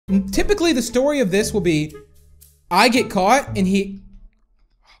typically the story of this will be, I get caught and he...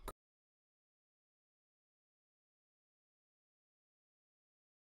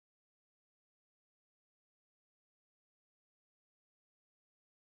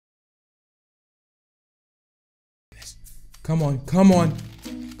 Come on, come on,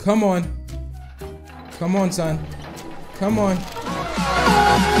 come on. Come on, son. Come on.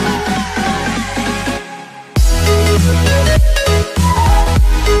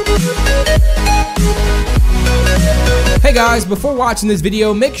 Hey guys, before watching this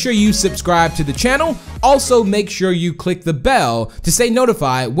video, make sure you subscribe to the channel. Also, make sure you click the bell to stay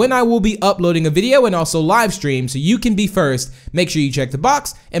notified when I will be uploading a video and also live stream so you can be first. Make sure you check the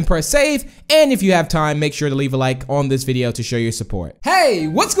box and press save. And if you have time, make sure to leave a like on this video to show your support. Hey,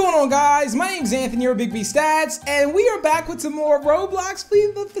 what's going on guys? My name's Anthony, your Big B Stats, and we are back with some more Roblox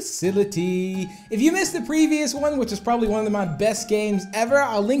Flee the Facility. If you missed the previous one, which is probably one of my best games ever,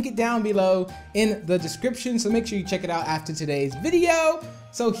 I'll link it down below in the description, so make sure you check it out after today's video.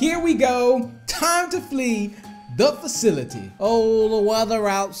 So here we go, time to flee the facility. Oh, the weather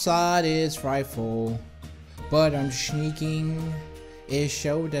outside is frightful, but I'm sneaking, it's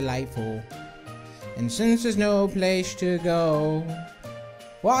so delightful. And since there's no place to go,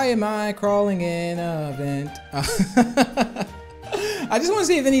 why am I crawling in a vent? I just want to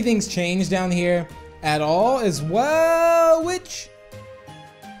see if anything's changed down here at all as well, which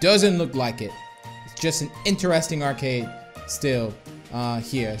doesn't look like it. It's just an interesting arcade still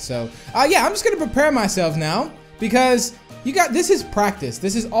here. So yeah, I'm just gonna prepare myself now because this is practice.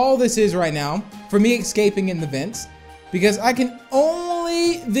 This is all this is right now for me escaping in the vents, because I can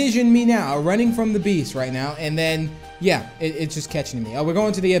only vision me now running from the beast right now, and then yeah, it's just catching me. Oh, we're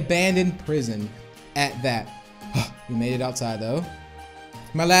going to the abandoned prison at that. We made it outside though.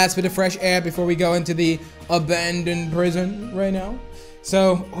 My last bit of fresh air before we go into the abandoned prison right now.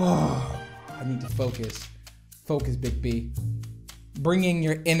 So I need to focus. Focus, Big B. Bringing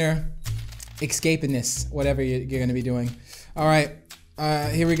your inner escapiness, whatever you're gonna be doing. All right,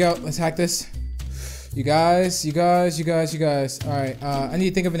 here we go. Let's hack this. You guys. All right, I need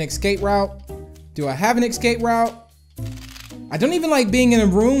to think of an escape route. Do I have an escape route? I don't even like being in a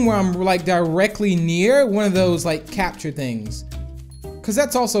room where I'm like directly near one of those like capture things, because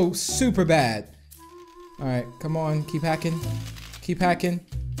that's also super bad. All right, come on, keep hacking. Keep hacking.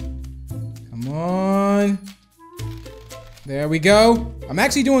 Come on. There we go. I'm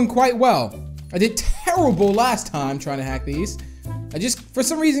actually doing quite well. I did terrible last time trying to hack these. I just, for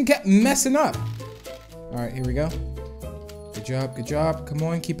some reason, kept messing up. All right, here we go. Good job, good job. Come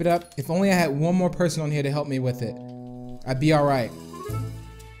on, keep it up. If only I had one more person on here to help me with it, I'd be all right.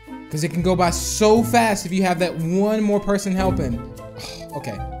 Because it can go by so fast if you have that one more person helping.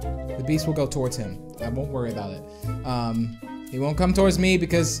 Okay, the beast will go towards him. I won't worry about it. He won't come towards me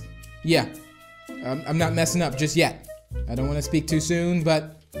because, yeah, I'm not messing up just yet. I don't want to speak too soon,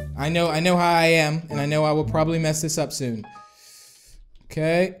 but I know how I am, and I know I will probably mess this up soon.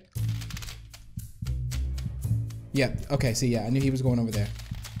 Okay. Yeah, okay, see, yeah, I knew he was going over there.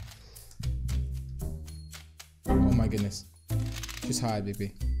 Oh my goodness. Just hide,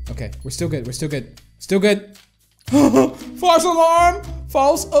 baby. Okay, we're still good, we're still good. Still good. False alarm!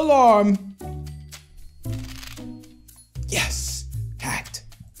 False alarm! Yes! Hacked.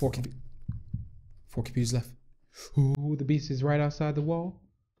 Four computers left. Ooh, the beast is right outside the wall.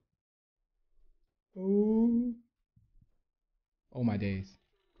 Ooh. Oh my days.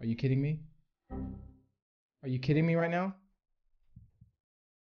 Are you kidding me? Are you kidding me right now?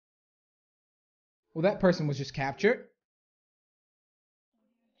 Well, that person was just captured.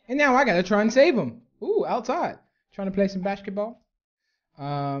 And now I gotta try and save him. Ooh, outside. Trying to play some basketball.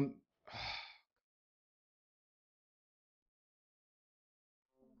 I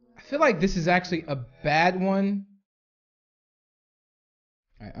feel like this is actually a bad one.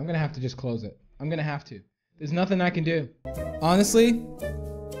 Alright, I'm gonna have to just close it. I'm gonna have to. There's nothing I can do. Honestly,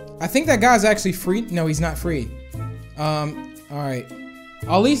 I think that guy's actually free. No, he's not free. Alright.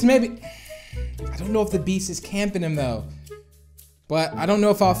 At least maybe... I don't know if the beast is camping him though. But I don't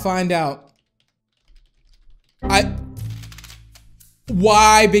know if I'll find out.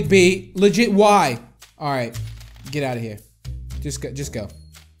 Why, Big B? Legit, why? Alright. Get out of here. Just go.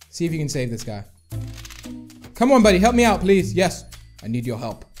 See if you can save this guy. Come on, buddy. Help me out, please. Yes. I need your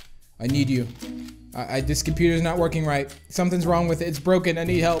help. I need you. This computer's not working right. Something's wrong with it. It's broken. I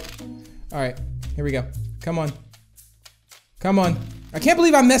need help. Alright. Here we go. Come on. Come on. I can't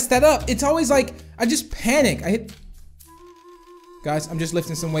believe I messed that up. It's always like, I just panic. Guys, I'm just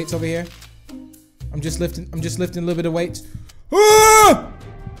lifting some weights over here. I'm just lifting a little bit of weights. Ah!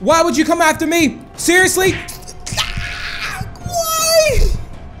 Why would you come after me? Seriously? Why?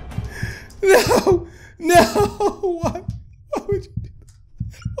 No! No! What? Why would you do that?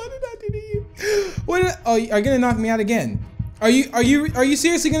 What did I do to you? Oh, are you gonna knock me out again? Are you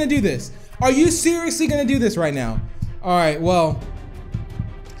seriously gonna do this? Are you seriously gonna do this right now? All right, well,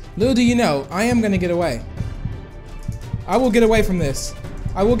 little do you know, I am gonna get away. I will get away from this.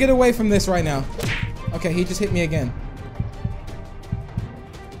 I will get away from this right now. Okay, he just hit me again.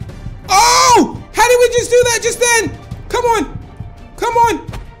 Oh! How did we just do that just then? Come on! Come on!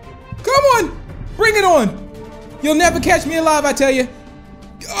 Come on! Bring it on! You'll never catch me alive, I tell you.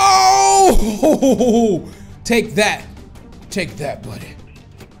 Oh! Take that. Take that, buddy.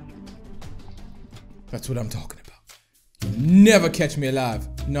 That's what I'm talking about. You'll never catch me alive.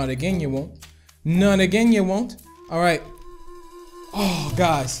 Not again, you won't. Not again, you won't. All right. Oh,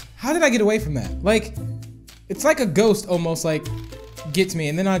 guys. How did I get away from that? Like, it's like a ghost almost, like, gets me,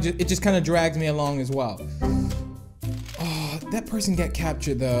 and then it just kind of drags me along as well. Oh, that person got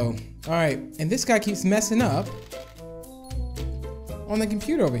captured, though. All right. And this guy keeps messing up on the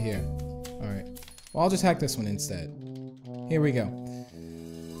computer over here. All right. Well, I'll just hack this one instead. Here we go.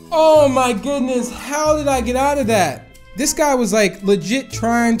 Oh my goodness, how did I get out of that? This guy was like legit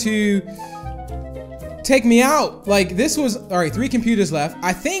trying to take me out. Like this was, all right, 3 computers left.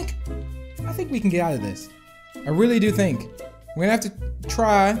 I think we can get out of this. I really do think. We're gonna have to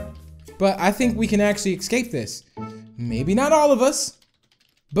try, but I think we can actually escape this. Maybe not all of us,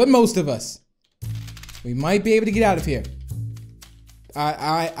 but most of us. We might be able to get out of here.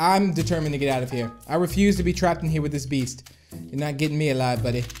 I'm determined to get out of here. I refuse to be trapped in here with this beast. You're not getting me alive,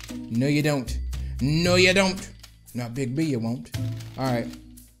 buddy. No, you don't. No, you don't. Not Big B, you won't. All right.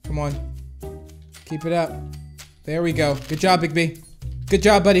 Come on. Keep it up. There we go. Good job, Big B. Good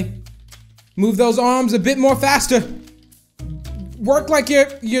job, buddy. Move those arms a bit more faster. Work like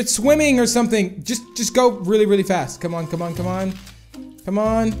you're swimming or something. Just go really, really fast. Come on, come on, come on. Come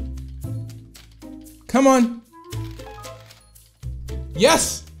on. Come on.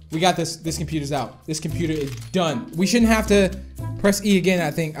 Yes! We got this. This computer's out. This computer is done. We shouldn't have to press E again, I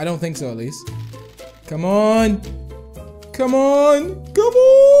think. I don't think so, at least. Come on. Come on. Come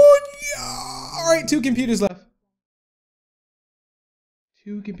on. Yeah. All right, 2 computers left.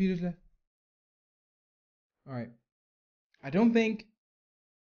 2 computers left. All right. I don't think.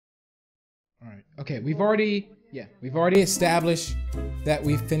 All right. Okay, we've already established that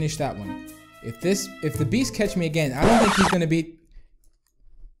we've finished that one. If the beast catch me again, I don't think he's gonna be.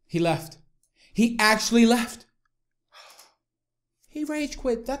 He left. He actually left. He rage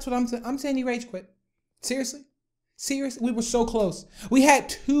quit. That's what I'm saying. I'm saying he rage quit. Seriously? Seriously? We were so close. We had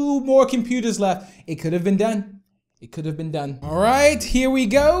 2 more computers left. It could have been done. It could have been done. All right, here we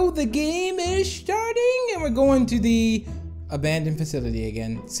go. The game is starting and we're going to the abandoned facility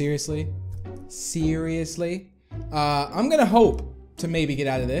again. Seriously? Seriously? I'm gonna hope to maybe get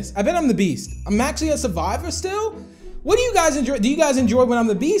out of this. I bet I'm the beast. I'm actually a survivor still? What do you guys enjoy? Do you guys enjoy when I'm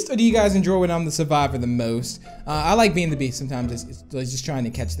the beast, or do you guys enjoy when I'm the survivor the most? I like being the beast sometimes. It's just trying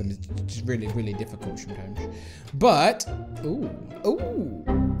to catch them. It's just really, really difficult sometimes. But, ooh. Oh,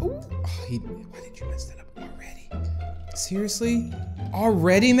 why did you mess that up already? Seriously?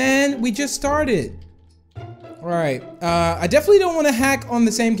 Already, man? We just started. All right. I definitely don't want to hack on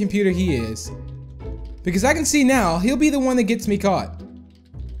the same computer he is, because I can see now he'll be the one that gets me caught.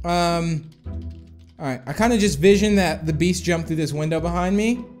 All right, I kind of just vision that the beast jumped through this window behind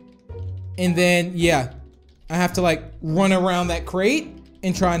me. And then, yeah, I have to like run around that crate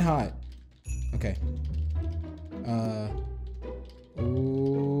and try and hide. Okay.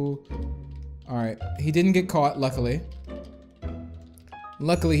 Ooh. All right, he didn't get caught, luckily.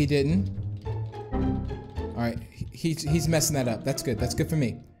 Luckily he didn't. All right, he's messing that up. That's good, that's good for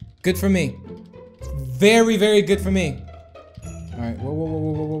me. Good for me. Very, very good for me. All right,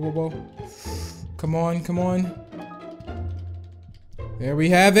 whoa. Come on, come on. There we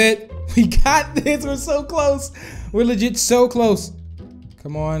have it. We got this. We're so close. We're legit so close.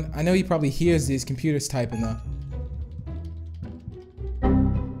 Come on. I know he probably hears these computers typing though.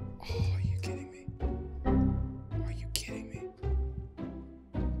 Oh, are you kidding me? Are you kidding me?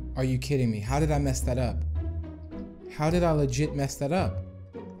 Are you kidding me? How did I mess that up? How did I legit mess that up?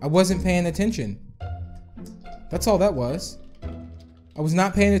 I wasn't paying attention. That's all that was. I was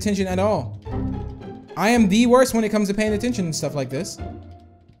not paying attention at all. I am the worst when it comes to paying attention and stuff like this.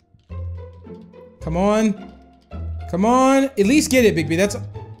 Come on. Come on. At least get it, Big B. That's...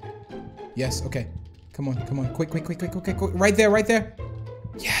 Yes, okay. Come on, come on. Quick. Right there, right there.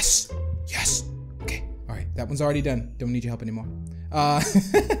 Yes. Yes. Okay. All right. That one's already done. Don't need your help anymore.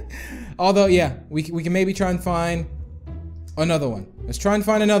 Although, yeah, we can maybe try and find another one. Let's try and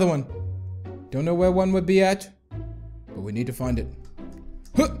find another one. Don't know where one would be at, but we need to find it.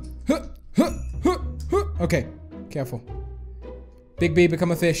 Huh, huh, huh. Okay, careful. Big B,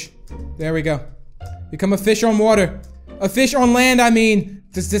 become a fish. There we go. Become a fish on water. A fish on land, I mean.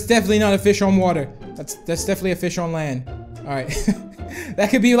 That's definitely not a fish on water. That's definitely a fish on land. Alright. That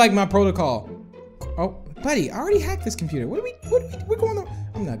could be like my protocol. Oh, buddy, I already hacked this computer. What are we going on?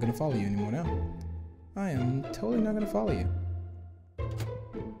 I'm not gonna follow you anymore now. I am totally not gonna follow you.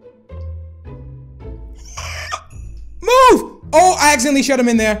 Move! Oh, I accidentally shut him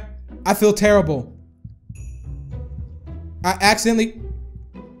in there. I feel terrible. I accidentally...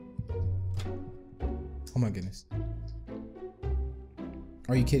 Oh my goodness.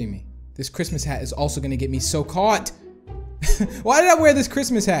 Are you kidding me? This Christmas hat is also gonna get me so caught. Why did I wear this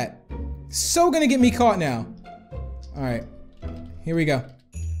Christmas hat? So gonna get me caught now. Alright. Here we go.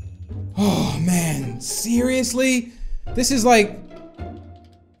 Oh man, seriously? This is like...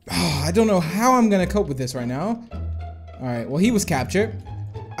 Oh, I don't know how I'm gonna cope with this right now. Alright, well he was captured.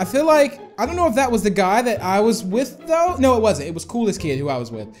 I feel like... I don't know if that was the guy that I was with though. No, it wasn't. It was Coolest Kid who I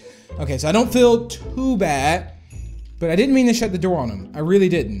was with. Okay, so I don't feel too bad. But I didn't mean to shut the door on him. I really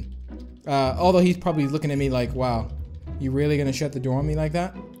didn't. Although he's probably looking at me like, wow, you really gonna shut the door on me like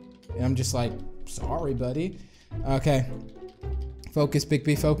that? And I'm just like, sorry, buddy. Okay. Focus, Big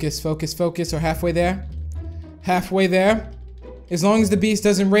B, focus, focus, focus. We're halfway there. Halfway there. As long as the beast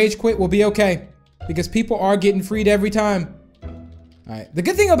doesn't rage quit, we'll be okay. Because people are getting freed every time. Alright. The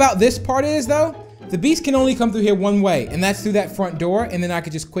good thing about this part is, though, the beast can only come through here one way. And that's through that front door. And then I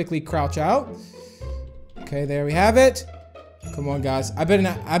could just quickly crouch out. Okay, there we have it. Come on, guys. I better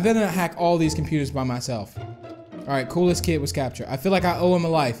not hack all these computers by myself. Alright, Coolest Kid was captured. I feel like I owe him a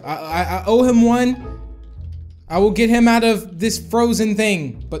life. I owe him one. I will get him out of this frozen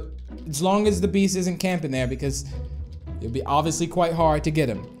thing. But as long as the beast isn't camping there, because it'll be obviously quite hard to get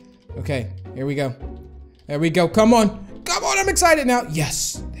him. Okay, here we go. There we go. Come on. Come on, I'm excited now.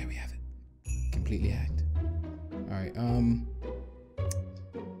 Yes. There we have it. Completely hacked. Alright,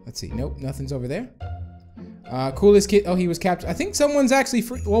 let's see. Nope, nothing's over there. Coolest Kid. Oh, he was captured. I think someone's actually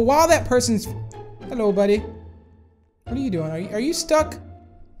free. Well, while that person's... Hello, buddy. What are you doing? Are you stuck?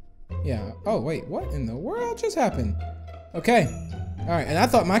 Yeah. Oh, wait. What in the world just happened? Okay. Alright, and I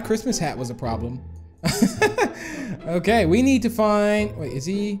thought my Christmas hat was a problem. Okay, we need to find... Wait, is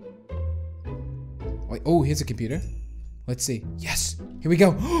he... Wait, oh, here's a computer. Let's see. Yes. Here we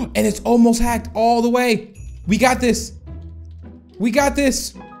go. And it's almost hacked all the way. We got this. We got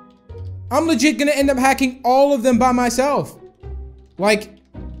this. I'm legit gonna end up hacking all of them by myself. Like,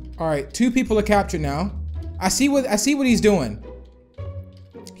 all right, 2 people are captured now. I see what he's doing.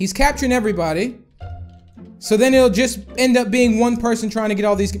 He's capturing everybody. So then it'll just end up being one person trying to get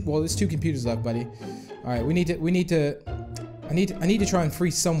all these. Well, there's 2 computers left, buddy. All right, I need to try and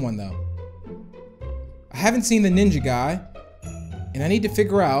free someone though. I haven't seen the ninja guy, and I need to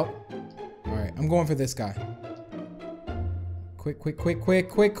figure out. All right, I'm going for this guy. Quick, quick, quick, quick,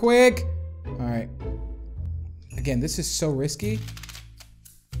 quick, quick. All right. Again, this is so risky.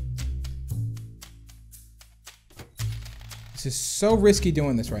 This is so risky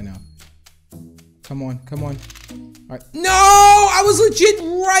doing this right now. Come on, come on. All right. No, I was legit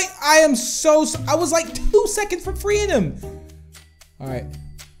right. I was like 2 seconds from freeing him. All right.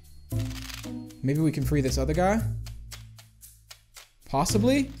 Maybe we can free this other guy.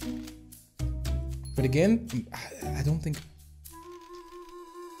 Possibly. But again, I don't think...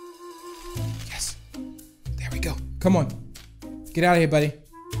 Yes. There we go. Come on. Get out of here, buddy.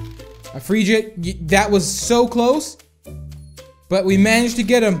 I freed you. That was so close. But we managed to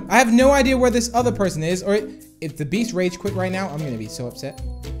get him. I have no idea where this other person is. Or if the beast rage quit right now, I'm going to be so upset.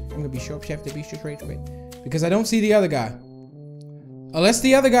 I'm going to be so upset if the beast just rage quit. Because I don't see the other guy. Unless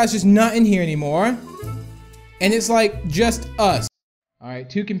the other guy's just not in here anymore. And it's like just us. Alright,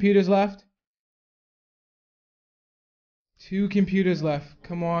 2 computers left. 2 computers left.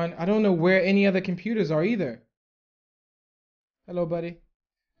 Come on. I don't know where any other computers are either. Hello, buddy.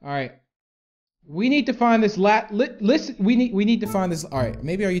 Alright. We need to find this listen, we need to find this. Alright,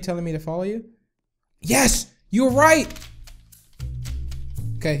 maybe are you telling me to follow you? Yes! You're right!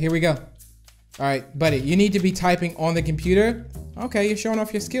 Okay, here we go. Alright, buddy, you need to be typing on the computer. Okay, you're showing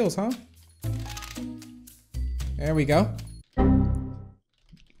off your skills, huh? There we go.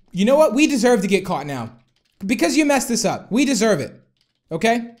 You know what? We deserve to get caught now. Because you messed this up. We deserve it.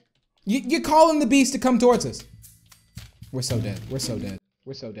 Okay? You're calling the beast to come towards us. We're so dead. We're so dead.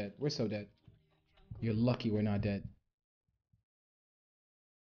 We're so dead. We're so dead. You're lucky we're not dead.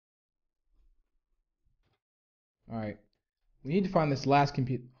 Alright. We need to find this last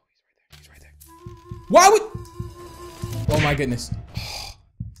computer. Oh, he's right there. He's right there. Why would... Oh my goodness.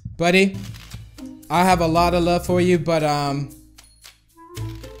 Buddy, I have a lot of love for you, but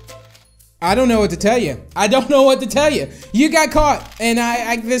I don't know what to tell you. I don't know what to tell you. You got caught, and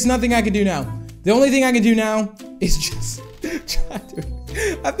there's nothing I can do now. The only thing I can do now is just try to.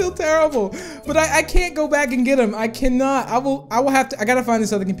 I feel terrible, but I can't go back and get him. I cannot. I will have to. I gotta find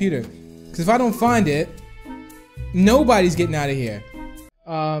this other computer, because if I don't find it, nobody's getting out of here.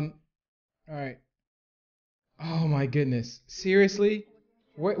 All right. Oh my goodness. Seriously?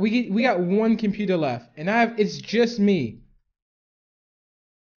 We got one computer left, and it's just me.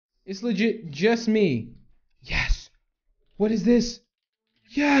 It's legit just me. Yes. What is this?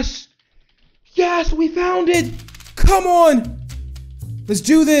 Yes. Yes, we found it. Come on. Let's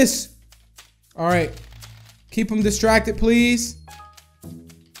do this. All right. Keep them distracted, please.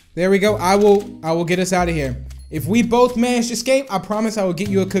 There we go. I will get us out of here. If we both manage to escape, I promise I will get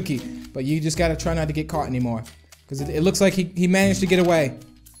you a cookie. But you just gotta try not to get caught anymore. Because it looks like he managed to get away.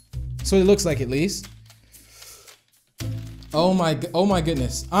 So it looks like, at least. Oh my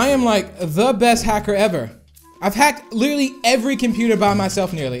goodness. I am like the best hacker ever. I've hacked literally every computer by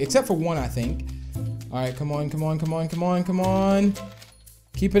myself nearly. Except for one, I think. Alright, come on, come on, come on, come on, come on.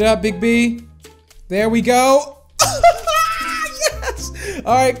 Keep it up, Big B. There we go. Yes!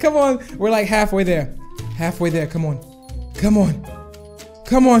 Alright, come on. We're like halfway there. Halfway there. Come on. Come on.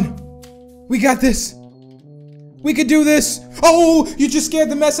 Come on. We got this. We could do this. Oh, you just scared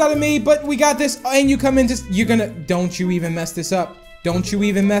the mess out of me, but we got this. And you come in don't you even mess this up. Don't you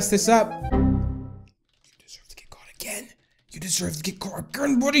even mess this up. You deserve to get caught again. You deserve to get caught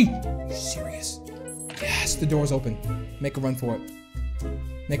again, buddy. Are you serious? Yes, the door's open. Make a run for it.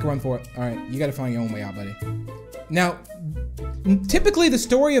 Make a run for it. All right, you gotta find your own way out, buddy. Now, typically the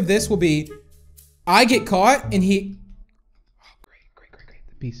story of this will be, I get caught and he... Oh, great, great, great, great.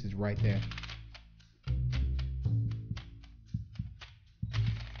 The piece is right there.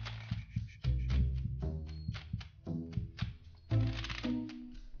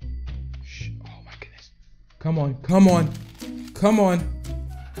 Oh my goodness. Come on, come on, come on.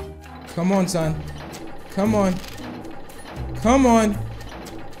 Come on, son. Come on. Come on.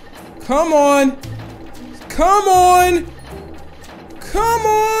 Come on. Come on. Come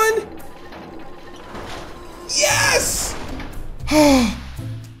on. Yes! Oh,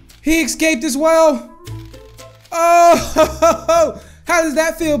 he escaped as well. Oh, how does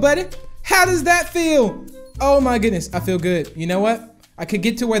that feel, buddy? How does that feel? Oh my goodness, I feel good. You know what? I could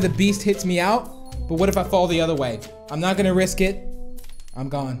get to where the beast hits me out, but what if I fall the other way? I'm not gonna risk it. I'm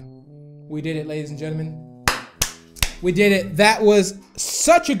gone. We did it, ladies and gentlemen. We did it. That was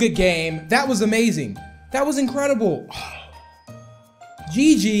such a good game. That was amazing. That was incredible.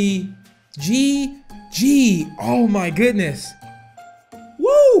 GG. GG. Oh my goodness.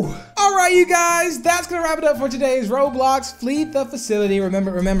 Woo! Alright, you guys, that's gonna wrap it up for today's Roblox Flee the Facility.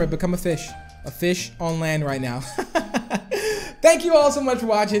 Remember, become a fish. A fish on land right now. Thank you all so much for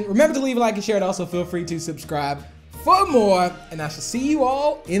watching. Remember to leave a like and share it. Also, feel free to subscribe for more. And I shall see you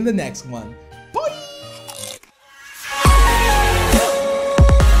all in the next one. Bye!